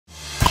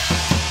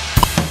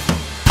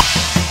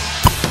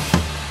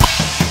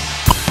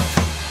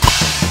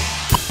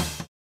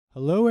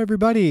Hello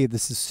everybody,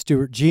 this is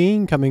Stuart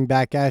Jean coming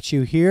back at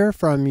you here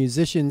from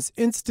Musicians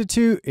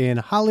Institute in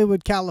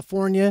Hollywood,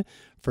 California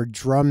for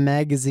Drum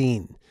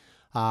Magazine.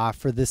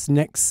 For this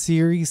next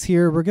series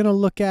here, we're going to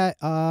look at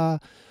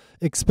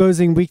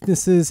exposing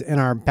weaknesses in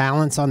our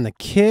balance on the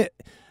kit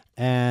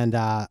and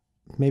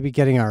maybe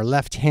getting our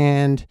left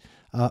hand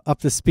up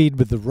to speed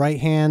with the right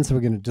hand. So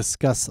we're going to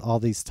discuss all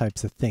these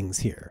types of things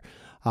here.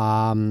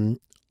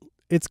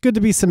 It's good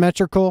to be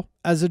symmetrical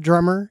as a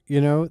drummer,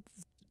 you know.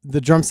 The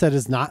drum set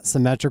is not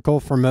symmetrical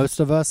for most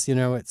of us. You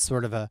know, it's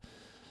sort of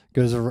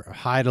goes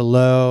high to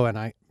low, and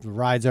the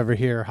rides over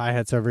here,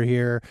 hi-hats over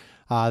here.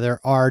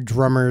 There are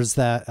drummers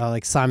that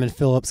like Simon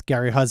Phillips,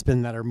 Gary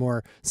Husband, that are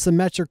more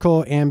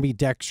symmetrical,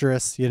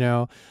 ambidextrous, you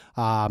know.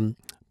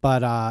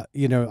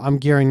 You know, I'm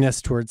gearing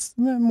this towards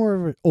more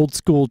of an old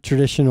school,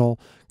 traditional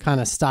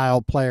kind of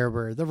style player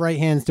where the right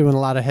hand's doing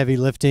a lot of heavy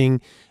lifting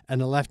and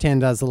the left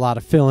hand does a lot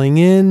of filling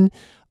in.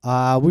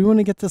 We want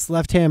to get this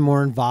left hand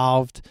more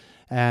involved.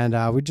 And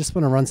we just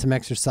want to run some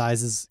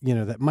exercises, you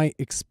know, that might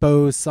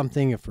expose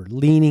something if we're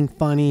leaning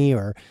funny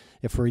or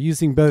if we're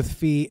using both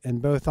feet and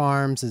both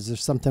arms. Is there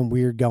something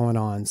weird going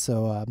on?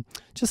 So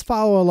just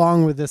follow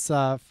along with this.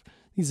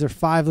 These are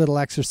 5 little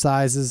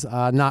exercises,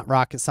 not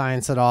rocket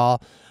science at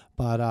all.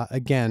 But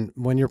again,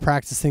 when you're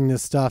practicing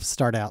this stuff,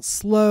 start out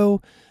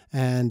slow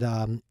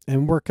and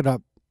work it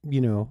up,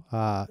 you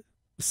know,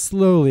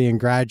 slowly and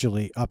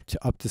gradually up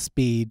to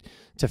speed,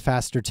 to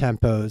faster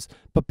tempos.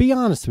 But be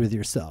honest with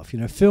yourself, you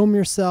know, film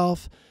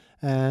yourself,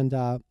 and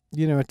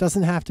you know, it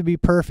doesn't have to be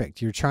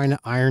perfect. You're trying to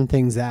iron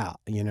things out,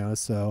 you know,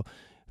 so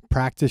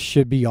practice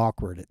should be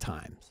awkward at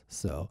times.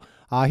 So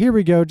here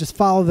we go. Just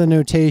follow the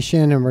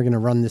notation and we're going to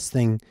run this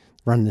thing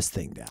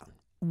down.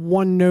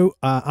 One note,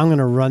 I'm going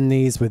to run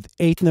these with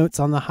 8th notes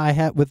on the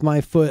hi-hat with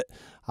my foot.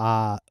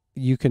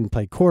 You can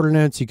play quarter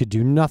notes. You could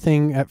do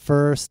nothing at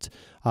first.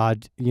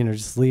 You know,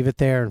 just leave it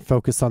there and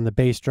focus on the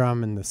bass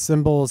drum and the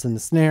cymbals and the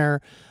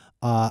snare,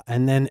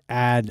 and then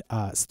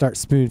start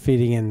spoon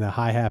feeding in the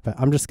hi-hat. But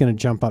I'm just going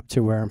to jump up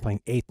to where I'm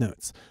playing 8th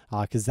notes,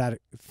 because that,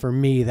 for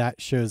me,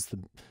 that shows the,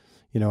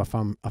 you know, if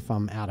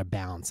I'm out of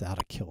balance, out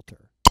of kilter.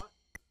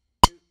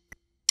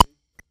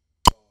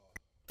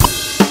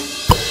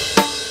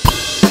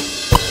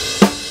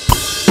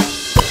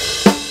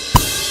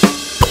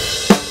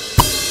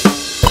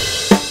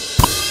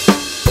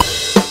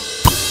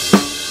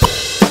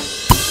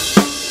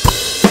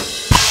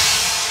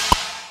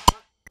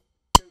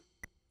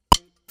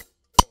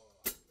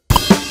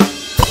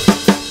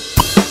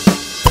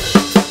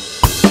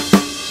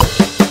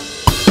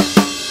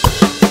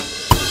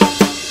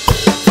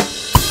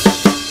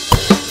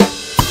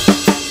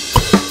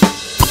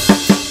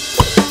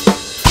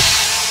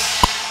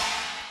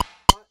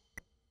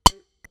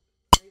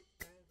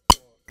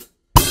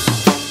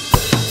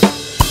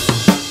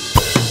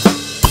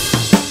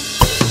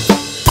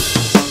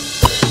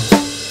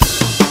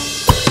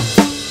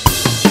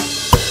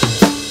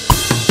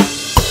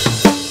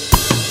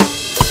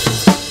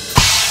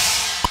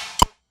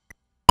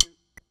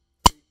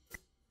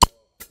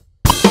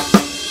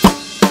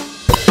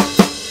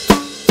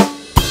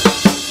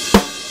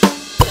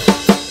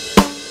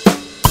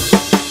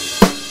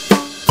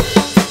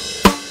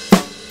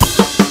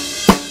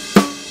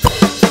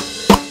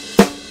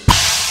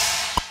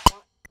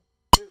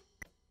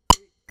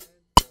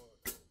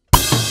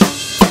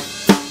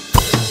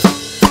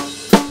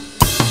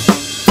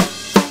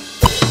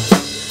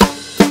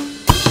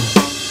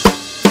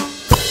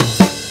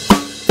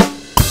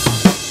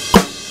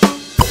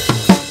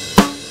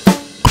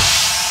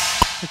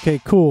 Okay,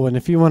 cool. And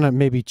if you want to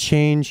maybe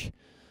change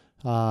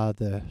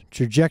the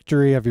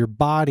trajectory of your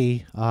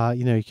body,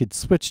 you know, you could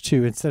switch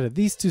to, instead of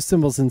these 2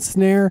 cymbals and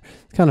snare,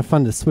 it's kind of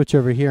fun to switch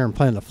over here and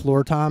play on the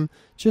floor tom,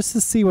 just to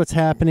see what's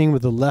happening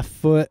with the left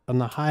foot on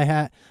the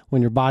hi-hat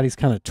when your body's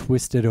kind of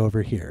twisted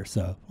over here.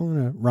 So I'm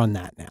going to run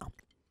that now.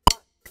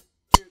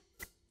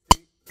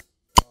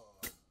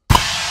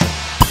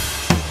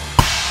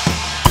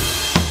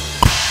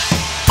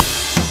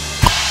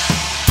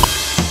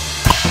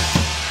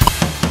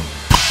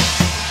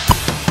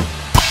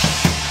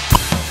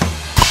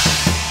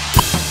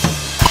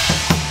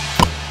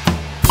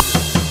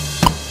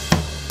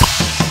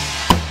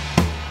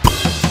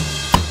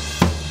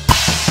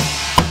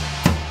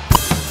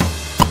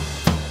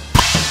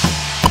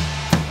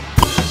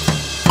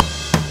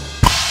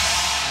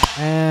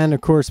 And of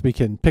course we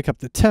can pick up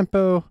the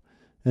tempo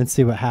and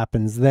see what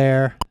happens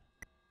there.